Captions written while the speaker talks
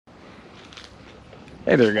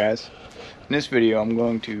Hey there guys, in this video I'm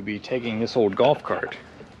going to be taking this old golf cart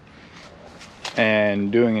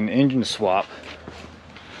and doing an engine swap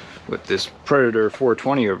with this Predator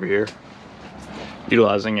 420 over here,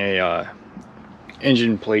 utilizing a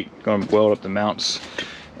engine plate. Going to weld up the mounts.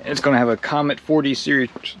 It's going to have a Comet 4D series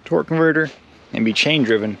torque converter and be chain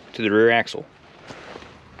driven to the rear axle.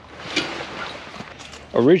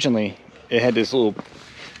 Originally it had this little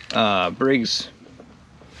Briggs,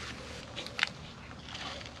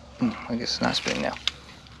 I guess it's not spinning now,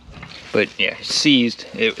 but yeah, seized.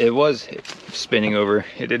 It was spinning over.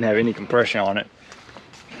 It didn't have any compression on it.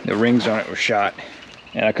 The rings on it were shot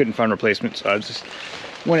and I couldn't find replacements, so I just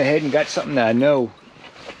went ahead and got something that I know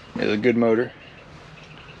is a good motor.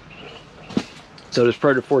 So this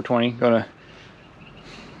Predator 420, gonna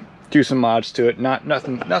do some mods to it.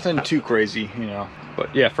 Nothing too crazy, you know.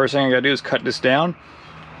 But yeah, first thing I gotta do is cut this down,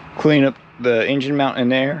 clean up the engine mount in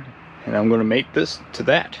there, and I'm gonna mate this to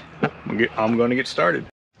that. I'm gonna get started.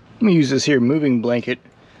 I'm gonna use this here moving blanket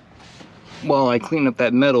while I clean up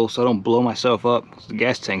that metal so I don't blow myself up. The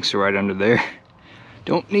gas tanks are right under there.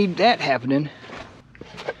 Don't need that happening.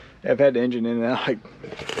 I've had the engine in and out like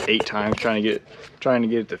 8 times trying to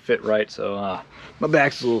get it to fit right, so my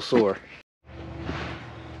back's a little sore.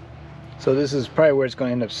 So this is probably where it's going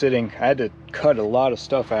to end up sitting. I had to cut a lot of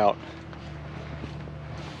stuff out,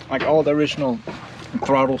 like all the original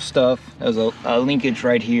throttle stuff. There's a linkage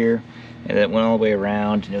right here, and it went all the way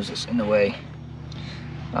around, and it was just in the way.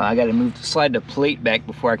 I got to slide the plate back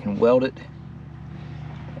before I can weld it,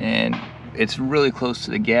 and it's really close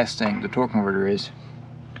to the gas tank, the torque converter is.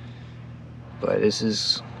 But this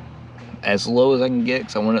is as low as I can get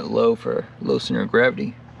because I want it low for low center of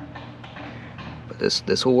gravity. But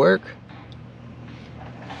this will work.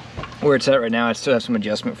 Where it's at right now, I still have some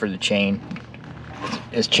adjustment for the chain.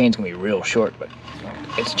 This chain's gonna be real short, but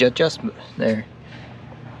it's just adjustment there.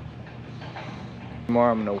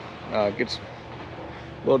 Tomorrow I'm gonna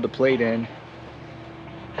weld the plate in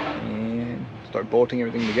and start bolting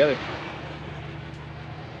everything together.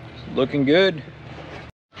 It's looking good.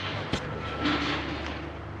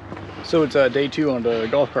 So it's day 2 on the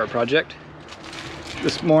golf cart project.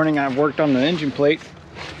 This morning I've worked on the engine plate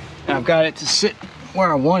and I've got it to sit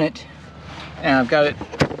where I want it, and I've got it,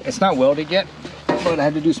 it's not welded yet, but I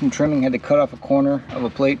had to do some trimming. I had to cut off a corner of a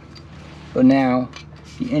plate, but now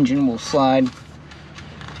the engine will slide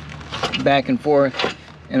back and forth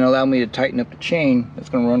and allow me to tighten up the chain that's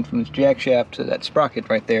going to run from this jack shaft to that sprocket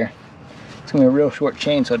right there. It's going to be a real short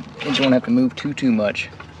chain, so the engine won't have to move too much.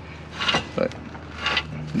 But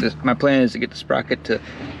my plan is to get the sprocket to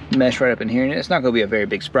mesh right up in here, and it's not going to be a very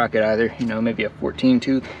big sprocket either, you know, maybe a 14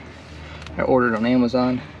 tooth. I ordered on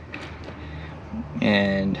Amazon,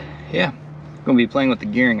 and yeah, I'm going to be playing with the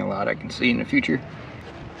gearing a lot, I can see in the future.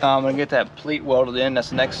 I'm going to get that plate welded in.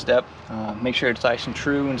 That's the next step. Make sure it's nice and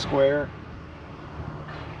true and square.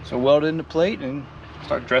 So weld in the plate and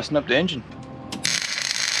start dressing up the engine.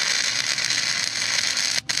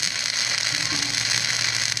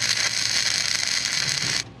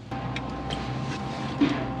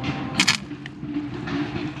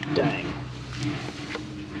 Dang.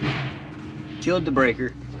 Killed the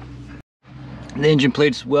breaker. The engine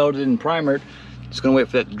plate's welded and primered. Just gonna wait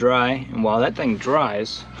for that to dry, and while that thing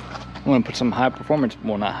dries, I'm gonna put some I'm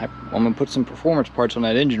gonna put some performance parts on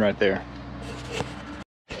that engine right there.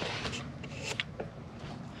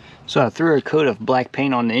 So I threw a coat of black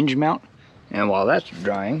paint on the engine mount, and while that's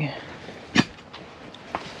drying,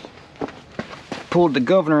 pulled the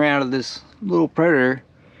governor out of this little Predator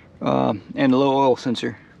and the low oil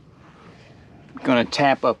sensor. Gonna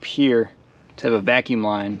tap up here to have a vacuum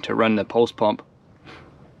line to run the pulse pump.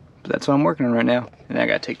 But that's what I'm working on right now. And I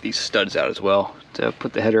gotta take these studs out as well to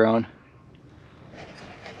put the header on.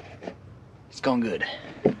 It's going good.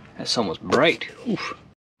 That sun was bright. Oof.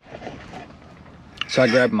 So I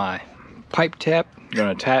grabbed my pipe tap. I'm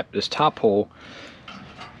gonna tap this top hole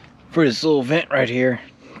for this little vent right here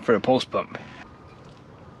for the pulse pump.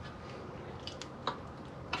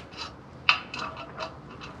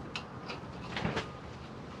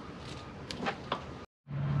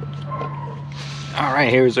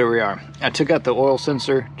 Alright, here's where we are. I took out the oil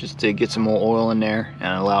sensor just to get some more oil in there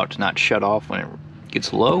and allow it to not shut off when it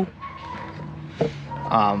gets low.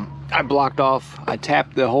 I blocked off, I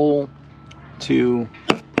tapped the hole to,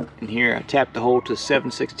 in here, I tapped the hole to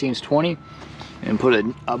 7/16 and put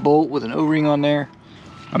a bolt with an O-ring on there.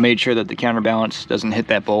 I made sure that the counterbalance doesn't hit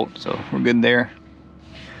that bolt, so we're good there.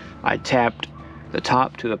 I tapped the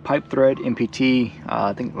top to the pipe thread, MPT,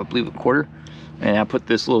 I believe a 1/4, and I put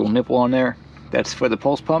this little nipple on there. That's for the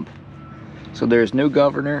pulse pump. So there's no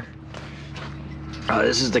governor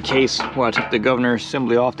This is the case where I took the governor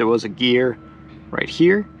assembly off. There was a gear right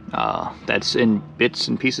here that's in bits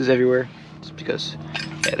and pieces everywhere. Just because,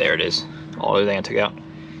 yeah, there it is. All everything I took out.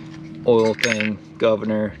 Oil thing,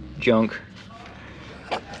 governor, junk.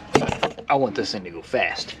 I want this thing to go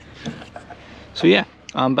fast. So yeah,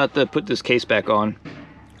 I'm about to put this case back on.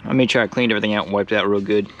 I made sure I cleaned everything out and wiped it out real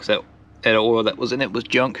good, because that oil that was in it was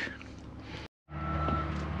junk.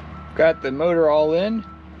 Got the motor all in.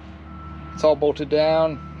 It's all bolted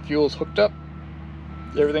down, fuel's hooked up,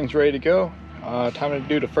 everything's ready to go. Time to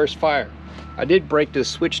do the first fire. I did break this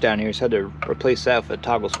switch down here, so I had to replace that with a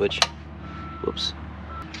toggle switch. Whoops.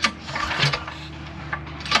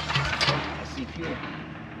 I see fuel.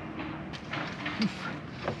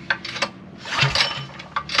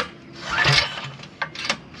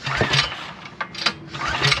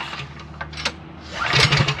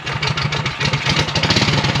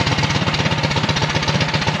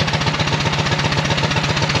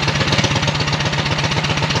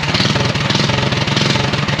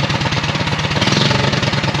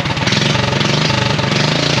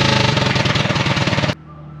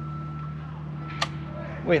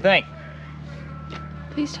 What do you think?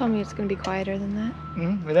 Please tell me it's going to be quieter than that.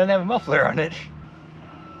 It doesn't have a muffler on it.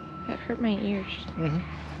 That hurt my ears.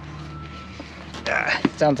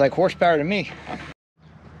 Sounds like horsepower to me.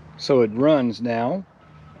 So it runs now.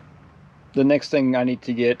 The next thing I need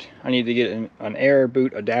to get an air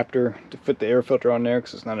boot adapter to fit the air filter on there,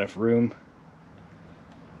 because it's not enough room.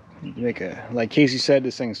 Like Casey said,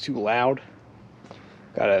 this thing's too loud.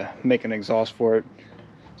 Gotta make an exhaust for it,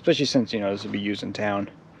 especially since, you know, this will be used in town.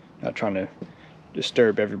 Not trying to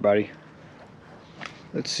disturb everybody.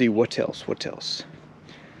 Let's see, what else?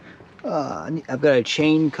 I've got a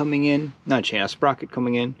chain coming in. Not a chain, a sprocket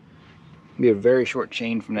coming in. Be a very short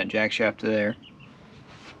chain from that jack shaft to there.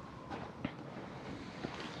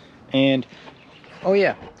 And, oh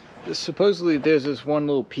yeah, supposedly there's this one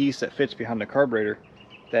little piece that fits behind the carburetor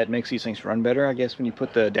that makes these things run better. I guess when you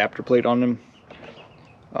put the adapter plate on them,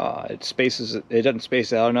 it doesn't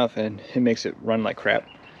space out enough, and it makes it run like crap.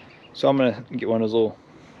 So I'm gonna get one of those little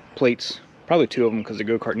plates, probably two of them, because the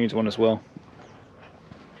go-kart needs one as well.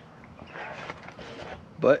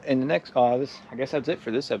 But in the next, I guess that's it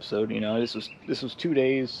for this episode. You know, this was 2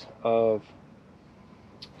 days of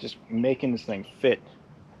just making this thing fit.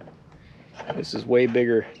 This is way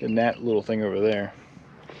bigger than that little thing over there,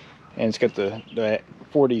 and it's got the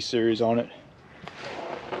 40 series on it.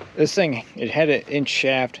 This thing, it had an inch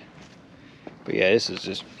shaft, but yeah, this is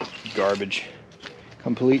just garbage.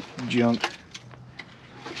 Complete junk.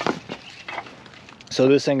 So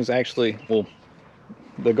this thing is actually, well,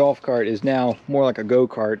 the golf cart is now more like a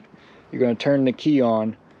go-kart. You're going to turn the key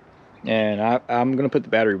on, and I'm going to put the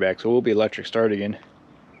battery back, so it will be electric start again.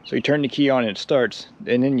 So you turn the key on and it starts,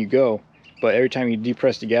 and then you go. But every time you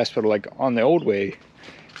depress the gas pedal, like on the old way,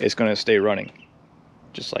 it's going to stay running,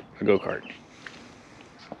 just like a go-kart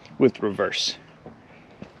with reverse.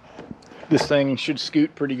 This thing should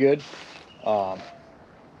scoot pretty good.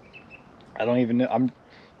 I don't even know. I'm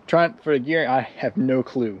trying for the gear. I have no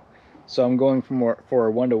clue. So I'm going for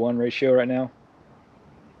a 1-to-1 ratio right now,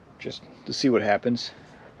 just to see what happens.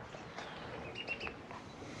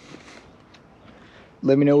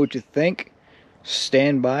 Let me know what you think.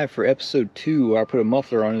 Stand by for episode 2, where I put a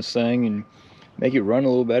muffler on this thing and make it run a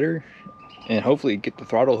little better, and hopefully get the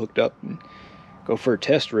throttle hooked up and go for a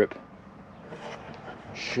test rip.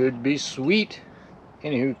 Should be sweet.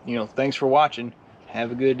 Anywho, you know, thanks for watching.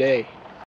 Have a good day.